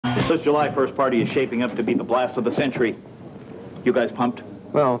This July 1st party is shaping up to be the blast of the century. You guys pumped?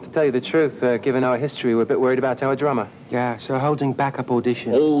 Well, to tell you the truth, given our history, we're a bit worried about our drummer. Yeah, so holding backup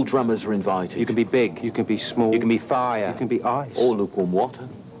auditions. All drummers are invited. You can be big. You can be small. You can be fire. You can be ice. Or lukewarm water.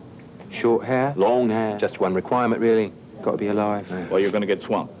 Short hair. Long hair. Just one requirement, really. Got to be alive. Well, you're going to get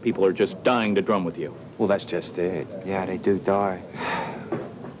swamped. People are just dying to drum with you. Well, that's just it. Yeah, they do die.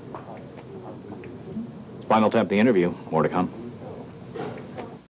 Spinal Tap the interview. More to come.